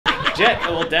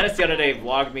Well, Dennis the other day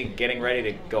vlogged me getting ready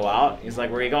to go out. He's like,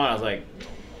 "Where are you going?" I was like,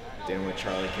 "Dinner with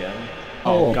Charlie Kim."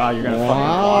 Oh God, you're gonna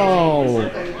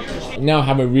fucking now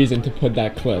have a reason to put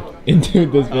that clip into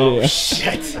this video. Oh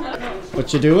shit!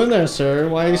 What you doing there, sir?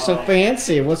 Why are you so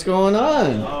fancy? What's going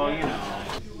on? Oh, you know,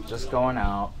 just going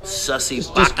out. Sussy.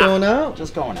 Just going out?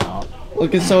 Just going out.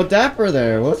 Looking so dapper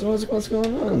there. What's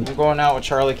going on? I'm going out with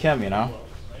Charlie Kim, you know.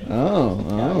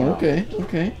 Oh, okay.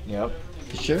 Yep.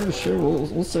 Sure.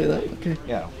 We'll say that. Okay.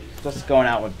 Yeah. Just going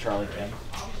out with Charlie Kim.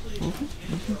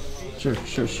 Sure.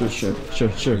 Trust. You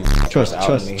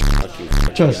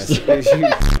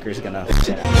fuckers gonna.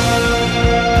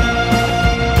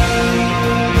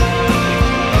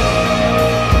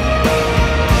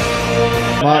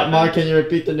 Mark, can you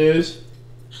repeat the news?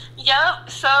 Yep,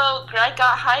 so Greg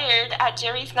got hired at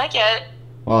Jerry's Nugget.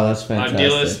 Wow, that's fantastic. On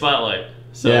Dealer's Spotlight.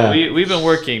 So yeah. we've been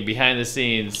working behind the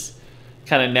scenes,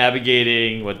 kind of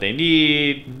navigating what they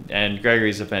need, and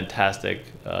Gregory's a fantastic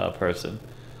person.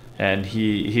 And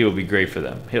he will be great for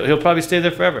them. He'll probably stay there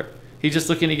forever. He's just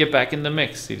looking to get back in the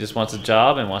mix. He just wants a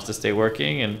job and wants to stay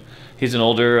working. And he's an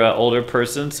older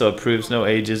person, so it proves no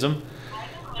ageism.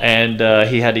 And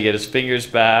he had to get his fingers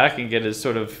back and get his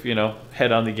sort of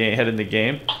head in the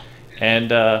game. And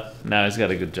now he's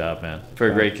got a good job, man, for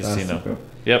a great casino.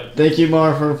 Yep. Thank you,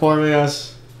 Mar, for informing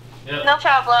us. Yep. No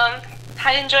problem.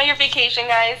 Enjoy your vacation,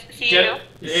 guys. See you.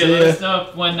 Yeah, let us know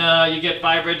when you get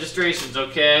 5 registrations,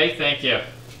 okay? Thank you.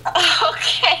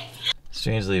 Okay.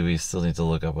 Strangely, we still need to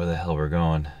look up where the hell we're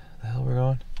going.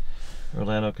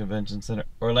 Orlando Convention Center.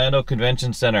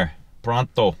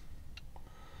 Pronto.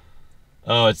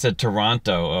 Oh, it said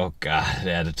Toronto. Oh God, it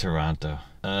added Toronto.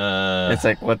 It's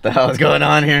like, what the hell is going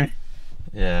on here?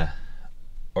 Yeah.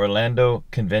 Orlando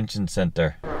Convention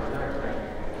Center.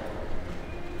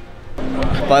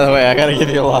 By the way, I gotta give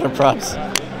you a lot of props.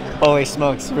 Holy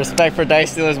smokes. Respect for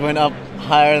dice dealers went up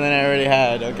higher than I already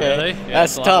had, okay? Really? Yeah,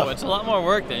 that's tough. It's a lot more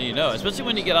work than you know, especially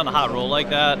when you get on a hot roll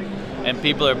like that and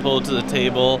people are pulled to the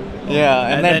table. Yeah,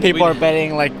 and then people are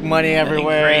betting like money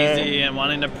everywhere. Crazy and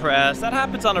wanting to press. That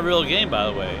happens on a real game, by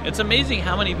the way. It's amazing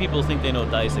how many people think they know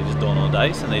dice, they just don't know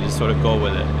dice, and they just sort of go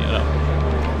with it,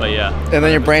 But yeah. And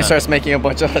then your brain starts making a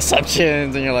bunch of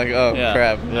assumptions, and you're like, oh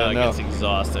crap. Yeah, it gets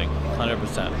exhausting.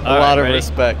 100%. A lot of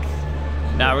respect.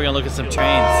 Now we're gonna look at some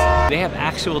trains. They have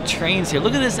actual trains here.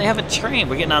 Look at this, they have a train.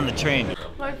 We're getting on the train.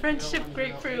 My friendship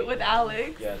grapefruit with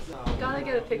Alex. Yes. Gotta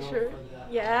get a picture.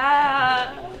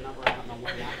 Yeah.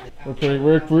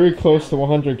 We're very close to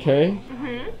 100K.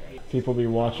 People be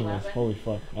watching us. Holy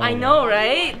fuck. I know,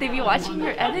 right? They be watching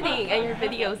your editing and your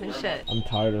videos and shit. I'm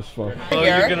tired as fuck. Oh,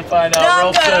 you're gonna find out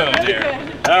real soon, dear.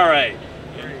 All right.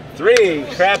 3.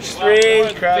 Craps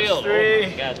 3. Craps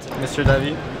 3. Mr.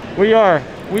 W.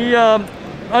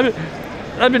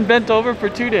 I've been bent over for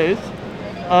 2 days.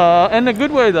 In a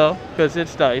good way though, because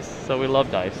it's dice, so we love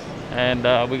dice. And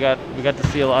we got to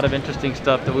see a lot of interesting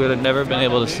stuff that we would have never been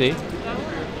able to see.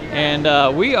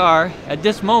 And we are, at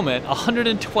this moment,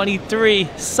 123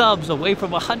 subs away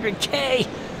from 100K.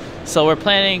 So we're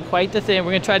planning quite the thing.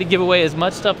 We're gonna try to give away as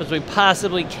much stuff as we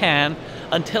possibly can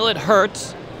until it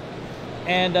hurts.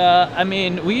 And I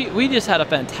mean, we just had a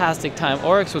fantastic time.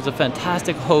 Oryx was a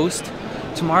fantastic host.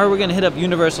 Tomorrow we're gonna hit up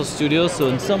Universal Studios, so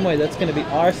in some way that's gonna be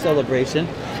our celebration.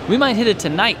 We might hit it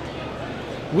tonight.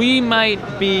 We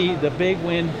might be the big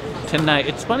win tonight.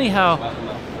 It's funny how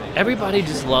everybody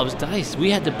just loves dice.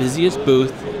 We had the busiest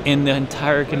booth in the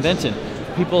entire convention.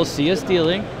 People see us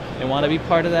dealing, they want to be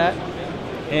part of that,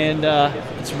 and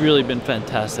it's really been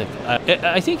fantastic.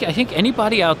 I think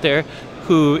anybody out there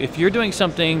who, if you're doing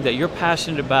something that you're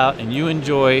passionate about and you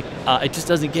enjoy, it just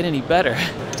doesn't get any better.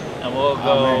 And we'll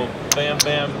go bam,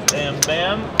 bam, bam,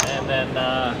 bam, and then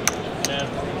bam,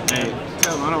 bam.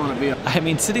 I don't want to be. I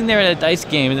mean, sitting there in a dice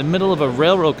game in the middle of a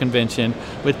railroad convention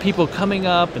with people coming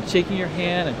up and shaking your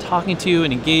hand and talking to you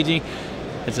and engaging,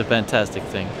 it's a fantastic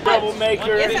thing.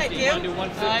 Troublemaker. Yes, I do. You want to do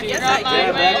 150? Yes,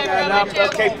 I do.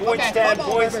 Okay, points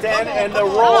 10, and the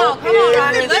roll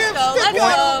is... Let's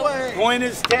go. Point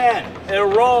is 10. The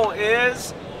roll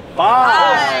is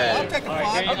 5. I'll take a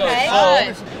 5. Okay.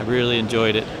 I really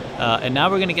enjoyed it. And now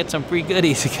we're going to get some free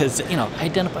goodies because,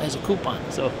 identify as a coupon.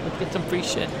 So let's get some free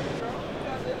shit.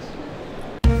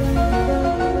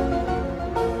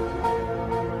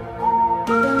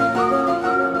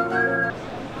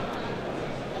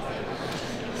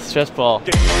 Stress ball.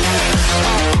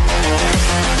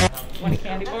 Want a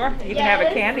candy bar? You can have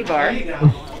a candy bar.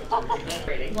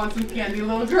 Want some candy,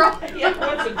 little girl? Yeah,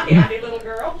 want some candy, little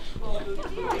girl?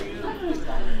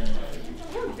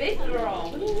 You're a big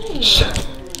girl.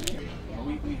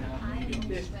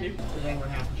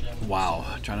 Wow,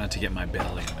 try not to get my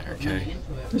belly in there, okay?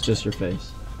 It's just your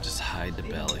face. Just hide the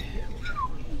belly.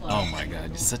 Oh my god,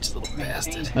 you're such a little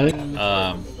bastard.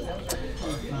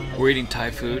 We're eating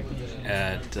Thai food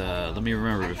at, let me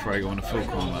remember before I go into food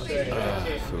coma.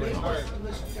 Food coma.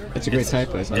 It's a great Thai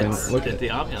place. I mean, look at the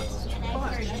ambiance.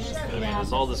 I mean,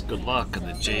 there's all this good luck and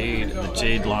the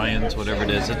jade lions, whatever it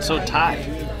is. It's so Thai.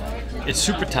 It's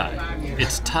super Thai.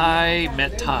 It's Thai,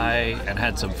 met Thai, and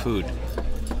had some food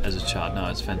as a child. No,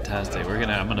 it's fantastic.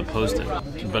 I'm gonna post it.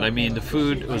 But I mean, the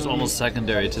food was almost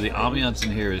secondary to the ambiance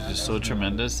in here is just so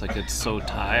tremendous. Like, it's so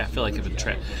Thai. I feel like if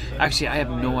it actually, I have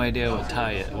no idea what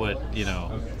Thai is.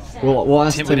 We'll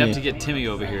ask We'd have to get Timmy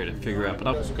over here to figure out.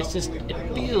 But it's just, it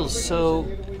feels so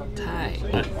Thai.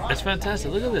 It's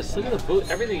fantastic. Look at this. Look at the food.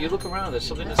 Everything you look around, there's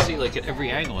something to see like at every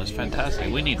angle. It's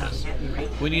fantastic. We need this.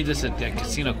 We need this at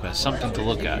Casino Quest. Something to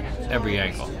look at every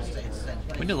angle.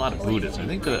 We need a lot of Buddhas. I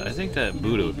think that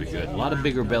Buddha would be good. A lot of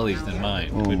bigger bellies than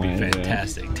mine would be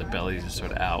fantastic. God. The belly is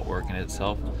sort of out working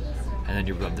itself, and then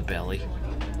you rub the belly.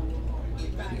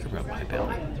 You can rub my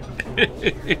belly.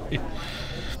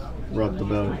 Rub the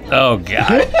belly. Oh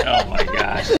god. Oh my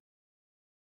gosh.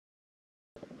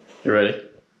 You ready?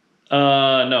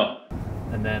 No.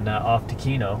 And then off to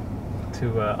Kino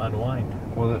to unwind.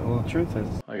 Well, the truth is,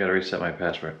 I gotta reset my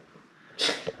password.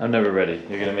 I'm never ready.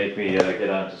 You're gonna make me get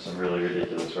onto some really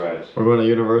ridiculous rides. we're going to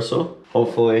Universal.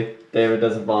 Hopefully, David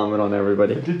doesn't vomit on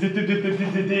everybody.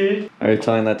 Are you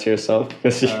telling that to yourself?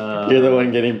 Because you're the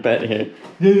one getting bet here.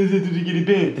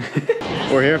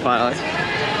 We're here finally.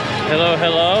 Hello,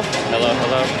 hello. Hello,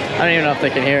 hello. I don't even know if they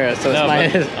can hear us. So No,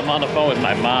 it's but I'm on the phone with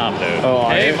my mom, dude. Oh,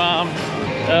 are hey, you? Mom.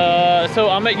 So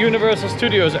I'm at Universal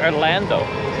Studios Orlando.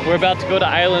 We're about to go to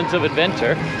Islands of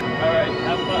Adventure. All right,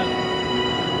 have fun.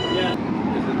 Yeah.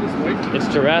 Is it this way? It's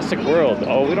Jurassic World.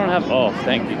 Oh, we don't have. Oh,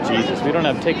 thank you, Jesus. We don't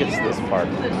have tickets to this park.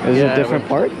 Is it a different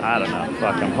park? I don't know.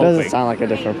 Fuck, I'm It hoping. doesn't sound like a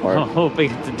different park. I'm hoping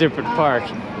it's a different park.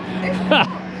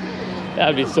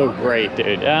 That'd be so great,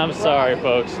 dude. I'm sorry,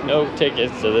 folks. No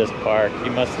tickets to this park.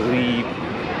 You must leave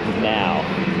now.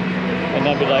 And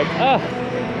I'd be like,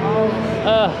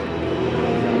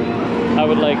 I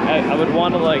would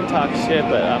want to like talk shit,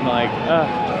 but I'm like,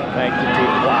 thank you, dude.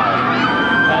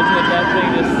 Wow. Imagine if that thing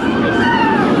just.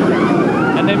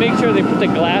 And they make sure they put the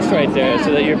glass right there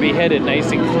so that you're beheaded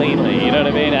nice and cleanly. You know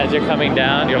what I mean? As you're coming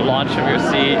down, you're launched from your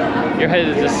seat, your head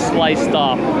is just sliced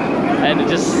off. And it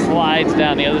just slides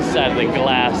down the other side of the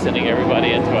glass, sending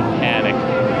everybody into a panic.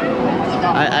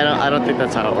 I don't think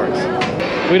that's how it works.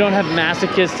 We don't have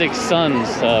masochistic sons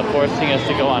forcing us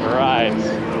to go on rides.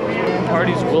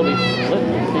 Parties will be split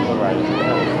when people ride.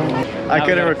 I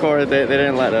couldn't record. They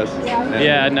didn't let us.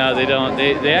 Yeah, no, they don't.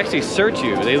 They actually search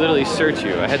you. They literally search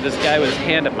you. I had this guy with his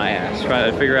hand up my ass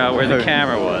trying to figure out where the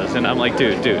camera was, and I'm like,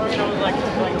 dude,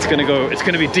 it's gonna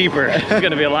be deeper. It's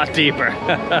gonna be a lot deeper.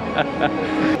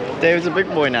 David's a big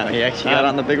boy now. He actually got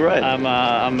on the big ride.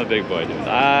 I'm a big boy, dude.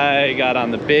 I got on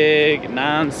the big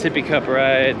non-sippy cup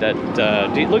ride. That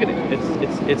look at it.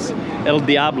 It's El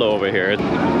Diablo over here.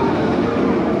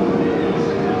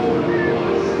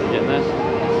 Getting this?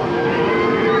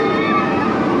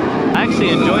 I actually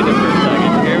enjoyed it for a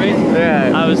second. You hear me?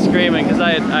 Yeah. I was screaming because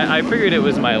I figured it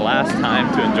was my last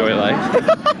time to enjoy life.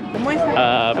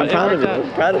 I'm proud of you.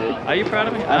 I'm proud of you. Are you proud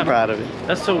of me? I'm proud of you.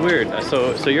 That's so weird.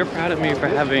 So you're proud of me for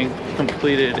having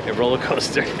completed a roller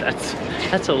coaster.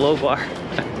 That's a low bar.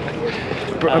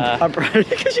 I'm proud of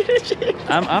you because you didn't shave.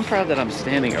 I'm proud that I'm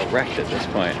standing erect at this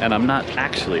point, and I'm not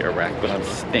actually erect, but I'm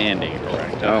standing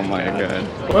erect. Oh my god.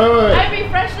 Wait. I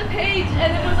refreshed the page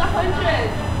and it was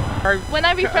 100. When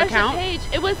I refreshed the page,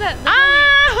 it was at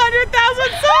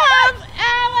 100,000 subs,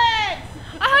 Alex!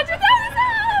 100,000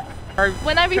 subs.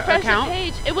 When I refreshed the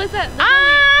page, it was at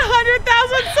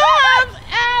 100,000 subs,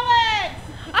 Alex!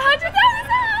 100,000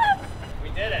 subs.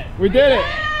 We did it.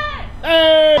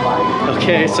 Hey!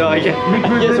 Okay, so I guess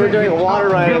we're doing a water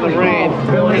ride in the rain.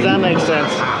 Does that make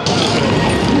sense?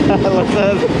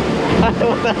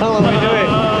 What the hell am I doing?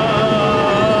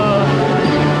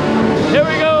 Here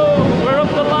we go. We're up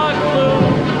the lock, Blue.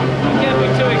 It can't be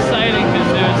too exciting because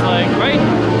there's like, right?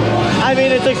 I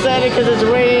mean, it's exciting because it's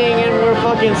raining and we're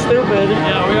fucking stupid.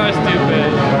 Yeah, we are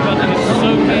stupid. We're about to be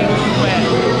soaking wet.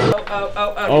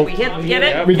 Oh, we get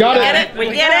it? We got it. We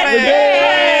get it!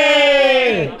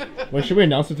 Wait, should we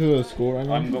announce it to the school right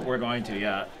now? We're going to,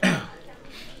 yeah.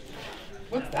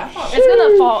 What's that for? It's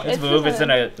gonna fall. It's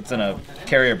in a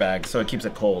carrier bag, so it keeps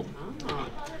it cold.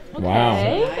 Wow.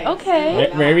 Okay.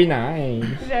 Very nice.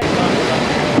 Yay!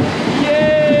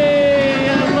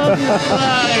 I love this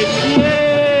ride.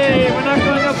 Yay! We're not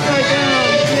going upside down.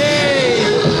 Yay!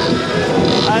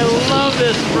 I love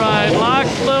this ride. Lock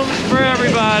Flume's for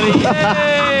everybody.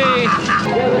 Yay!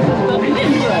 Yeah, this is Dudley Do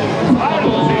Right.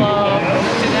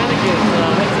 Shenanigans.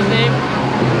 What's his name?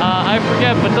 I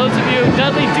forget, but those of you,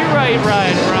 Dudley Do Right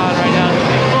ride we're on right now.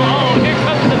 Oh, here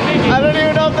comes the biggie. I don't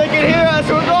even know if they can hear us.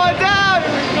 We're going down.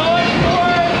 We're going for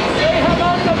it. Say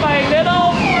hello to my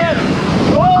little friend.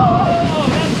 Whoa!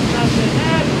 That's nothing.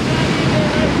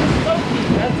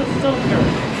 That's a soaker.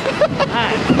 Ah,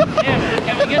 damn it.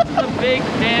 Can we get to the big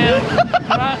damn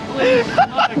broccoli? Oh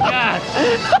my gosh.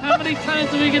 How many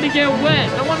times are we gonna get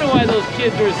wet? No wonder why those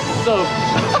kids were soaked.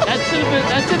 That should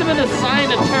have been a sign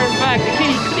to turn back. The kid,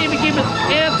 he couldn't even keep his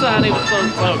pants on, he was so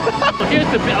soaked. Here's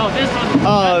the big, oh, this one.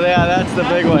 Oh yeah, that's the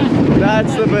big one.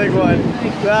 That's the big one.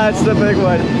 That's the big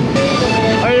one.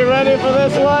 Are you ready for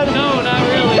this one? No, not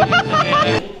really.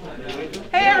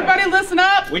 Hey everybody, listen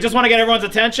up! We just want to get everyone's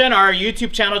attention. Our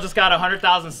YouTube channel just got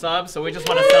 100,000 subs, so we just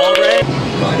want to celebrate.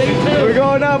 We're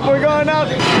going up, we're going up.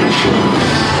 Here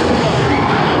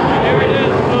it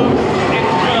is, folks.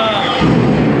 It's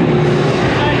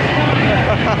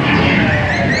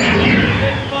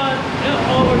fun.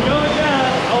 Oh, we're going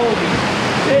down. Oh,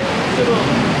 shit.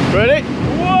 Ready?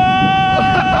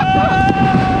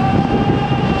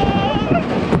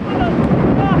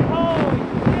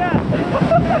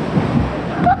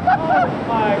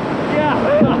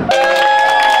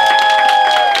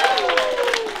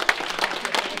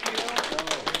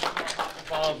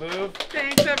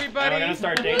 Thanks everybody. I'm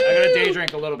gonna day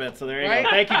drink a little bit, so there you go.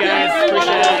 Thank you guys.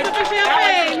 Appreciate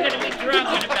it. Gonna be drunk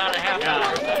in about a half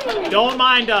hour. Don't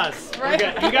mind us. We're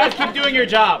good. You guys keep doing your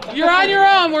job. You're on your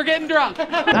own, we're getting drunk.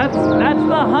 That's the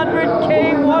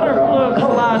 100K water balloon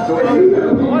slot.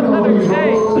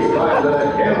 100K.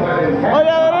 Oh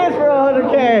yeah, that is for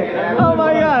 100K. Oh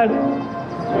my god.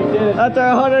 We did it. That's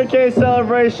our 100K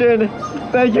celebration.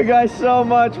 Thank you guys so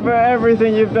much for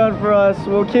everything you've done for us.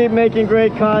 We'll keep making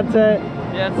great content.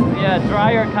 Yes, yeah,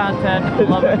 drier content for the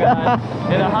love of God.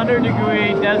 In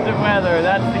 100-degree desert weather,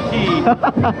 that's the key.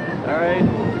 All right,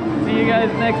 see you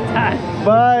guys next time.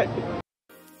 Bye.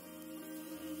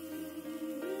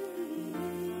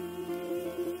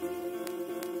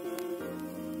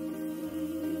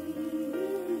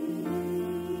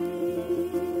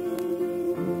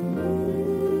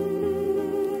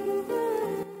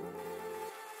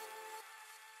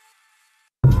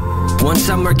 One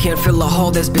summer can't fill a hole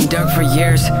that's been dug for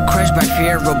years. Crushed by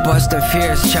fear, robust and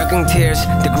fierce, chugging tears.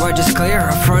 The grudge is clear,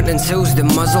 our front ensues, the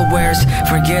muzzle wears.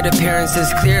 Forget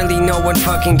appearances, clearly no one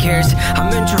fucking cares.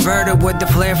 I'm introverted with the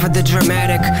flair for the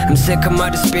dramatic. I'm sick of my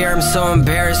despair, I'm so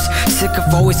embarrassed. Sick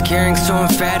of always caring, so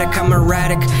emphatic, I'm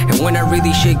erratic. And when I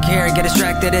really should care, get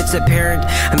distracted, it's apparent.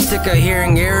 I'm sick of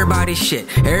hearing everybody's shit.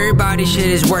 Everybody's shit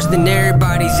is worse than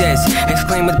everybody's is.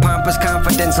 Exclaim with pompous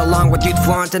confidence, along with youth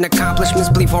flaunt and accomplishments,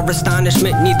 plea for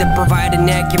astonishment. Need to provide an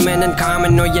acumen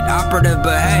uncommon or yet operative,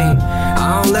 but hey,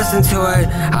 I don't listen to it,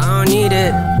 I don't need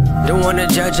it. Don't wanna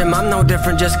judge him, I'm no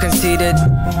different, just conceited.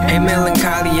 A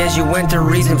melancholy as you enter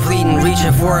reason fleeting,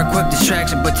 reaching for a quick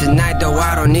distraction, but tonight though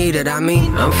I don't need it. I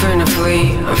mean, I'm finna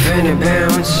flee, I'm finna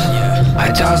bounce.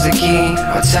 I toss the key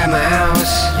outside my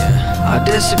house. I'll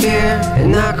disappear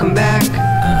and I'll come back.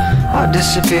 I'll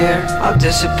disappear, I'll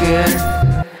disappear.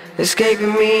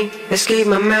 Escaping me, escape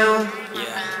my mouth.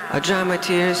 I dry my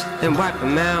tears and wipe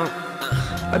them out.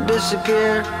 I'll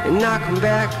disappear and I'll come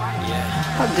back.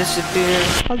 I'll disappear,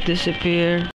 I'll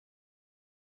disappear.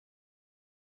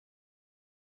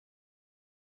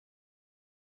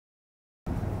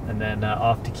 And then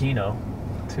off to Kino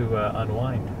to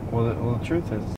unwind. Well, the truth is,